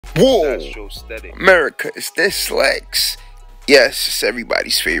Whoa, Astrostetics. America, is this Lex? Yes, it's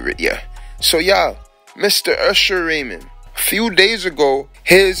everybody's favorite, yeah. So, y'all, Mr. Usher Raymond, a few days ago,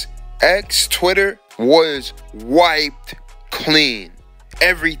 his ex-Twitter was wiped clean.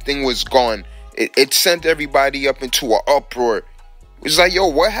 Everything was gone. It sent everybody up into an uproar. It was like, yo,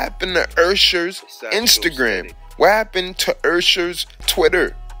 what happened to Usher's Instagram? What happened to Usher's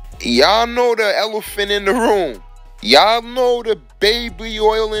Twitter? Y'all know the elephant in the room. Y'all know the baby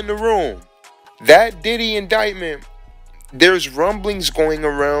oil in the room. That Diddy indictment, there's rumblings going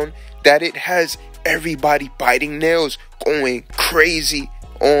around that it has everybody biting nails, going crazy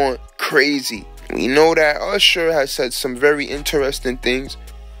on crazy. We know that Usher has said some very interesting things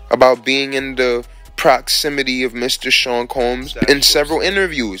about being in the proximity of Mr. Sean Combs in several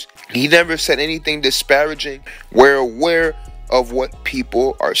interviews. He never said anything disparaging. We're aware of what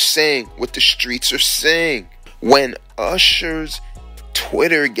people are saying, what the streets are saying. When Usher's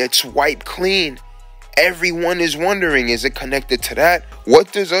Twitter gets wiped clean, everyone is wondering, is it connected to that?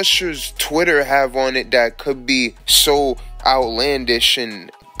 What does Usher's Twitter have on it that could be so outlandish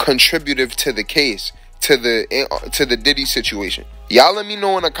and contributive to the case, to the Diddy situation? Y'all let me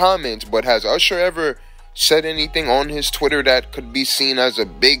know in the comments, but has Usher ever said anything on his Twitter that could be seen as a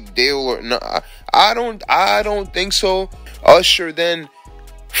big deal or no? I don't think so. Usher then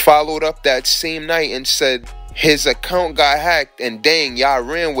followed up that same night and said his account got hacked, and dang, y'all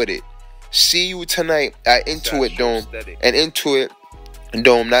ran with it. See you tonight at Intuit Dome. And Intuit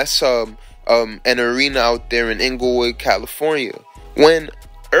Dome, that's an arena out there in Inglewood, California. When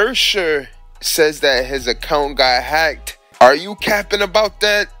Usher says that his account got hacked, are you capping about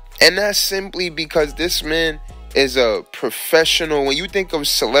that? And that's simply because this man is a professional. When you think of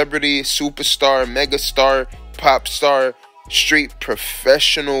celebrity, superstar, megastar, pop star, street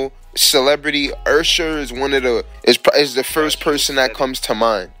professional celebrity, Usher is is the first person that comes to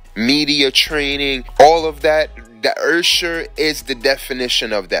mind. Media training, all of that. The Usher is the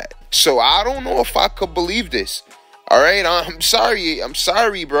definition of that. So I don't know if I could believe this. All right, I'm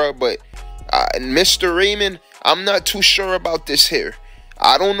sorry, bro, but Mr. Raymond, I'm not too sure about this here.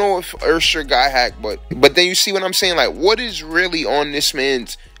 I don't know if Usher got hacked, but then you see what I'm saying? Like, what is really on this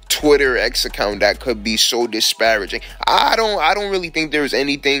man's Twitter X account that could be so disparaging? I don't really think there's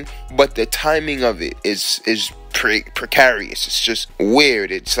anything, but the timing of it is precarious. It's just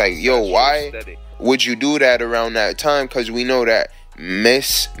weird. It's like, yo, why would you do that around that time? Because we know that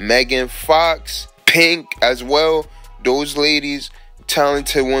Miss Megan Fox, Pink as well, those ladies,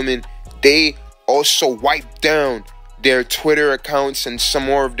 talented women, they also wiped down their Twitter accounts and some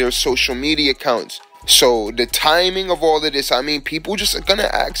more of their social media accounts. So the timing of all of this, I mean, people just are gonna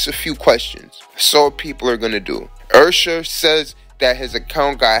ask a few questions. So what people are gonna do. Usher says that his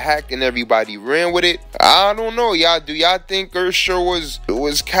account got hacked and everybody ran with it. I don't know, y'all. Do y'all think Usher was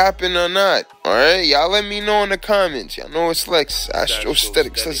capping or not? All right, y'all let me know in the comments. Y'all know it's Lex,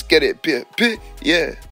 Astrostetics. Let's get it. Yeah.